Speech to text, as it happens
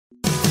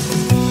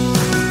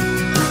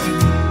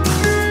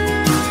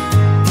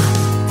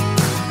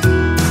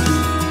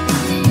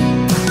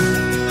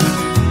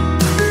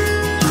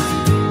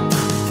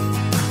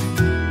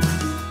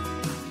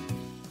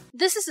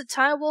This is the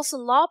Ty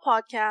Wilson Law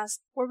Podcast,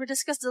 where we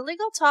discuss the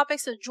legal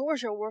topics of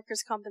Georgia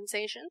workers'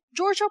 compensation,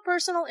 Georgia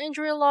personal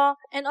injury law,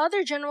 and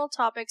other general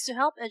topics to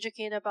help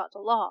educate about the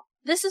law.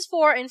 This is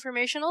for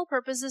informational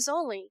purposes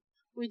only.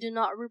 We do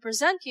not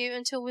represent you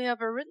until we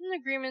have a written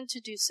agreement to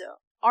do so.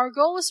 Our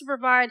goal is to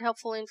provide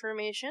helpful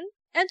information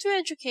and to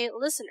educate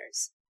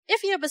listeners.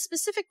 If you have a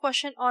specific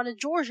question on a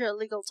Georgia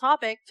legal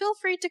topic, feel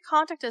free to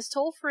contact us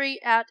toll-free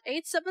at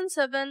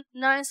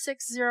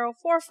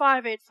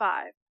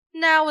 877-960-4585.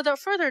 Now, without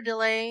further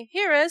delay,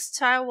 here is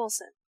Ty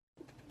Wilson.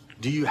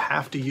 Do you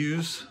have to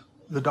use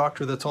the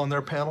doctor that's on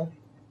their panel?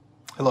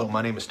 Hello,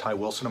 my name is Ty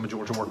Wilson. I'm a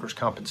Georgia workers'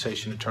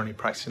 compensation attorney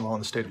practicing law in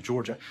the state of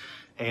Georgia.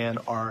 And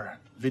our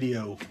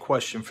video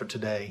question for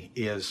today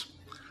is,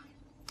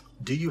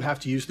 do you have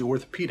to use the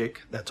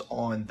orthopedic that's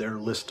on their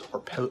list or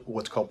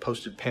what's called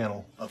posted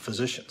panel of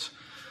physicians?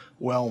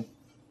 Well,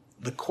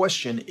 the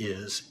question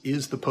is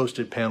the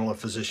posted panel of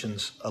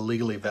physicians a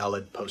legally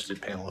valid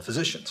posted panel of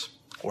physicians?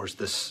 Or is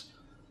this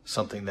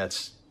something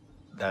that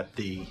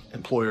the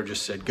employer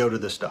just said, go to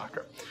this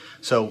doctor?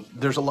 So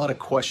there's a lot of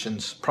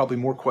questions, probably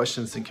more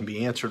questions than can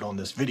be answered on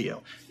this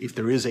video. If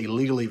there is a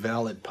legally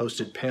valid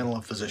posted panel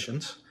of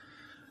physicians,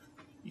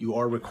 you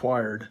are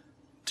required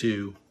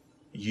to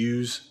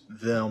use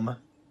them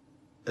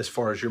as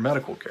far as your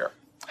medical care.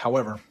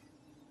 However,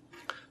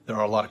 there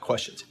are a lot of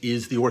questions.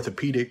 Is the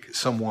orthopedic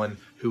someone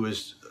who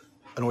is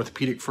an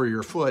orthopedic for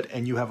your foot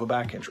and you have a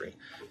back injury?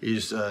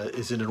 Is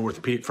it an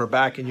orthopedic for a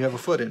back and you have a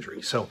foot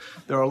injury? So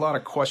there are a lot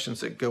of questions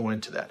that go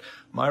into that.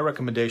 My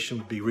recommendation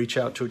would be reach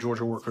out to a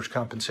Georgia workers'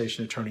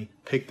 compensation attorney,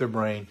 pick their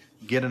brain,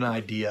 get an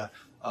idea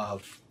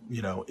of,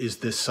 is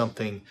this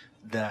something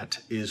that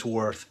is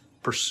worth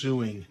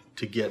pursuing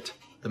to get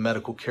the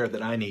medical care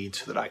that I need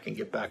so that I can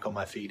get back on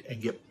my feet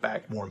and get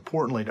back, more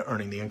importantly, to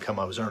earning the income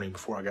I was earning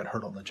before I got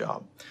hurt on the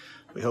job.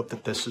 We hope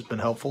that this has been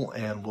helpful,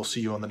 and we'll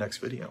see you on the next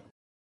video.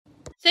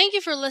 Thank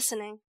you for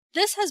listening.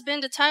 This has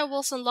been the Ty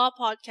Wilson Law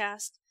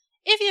Podcast.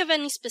 If you have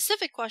any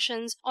specific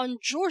questions on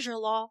Georgia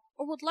law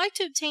or would like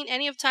to obtain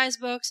any of Ty's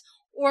books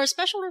or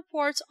special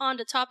reports on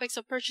the topics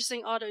of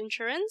purchasing auto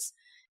insurance,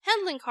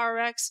 handling car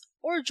wrecks,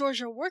 or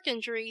Georgia work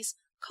injuries,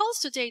 call us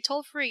today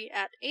toll-free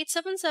at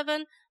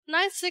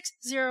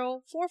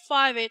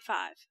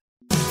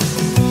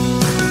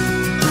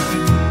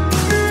 877-960-4585.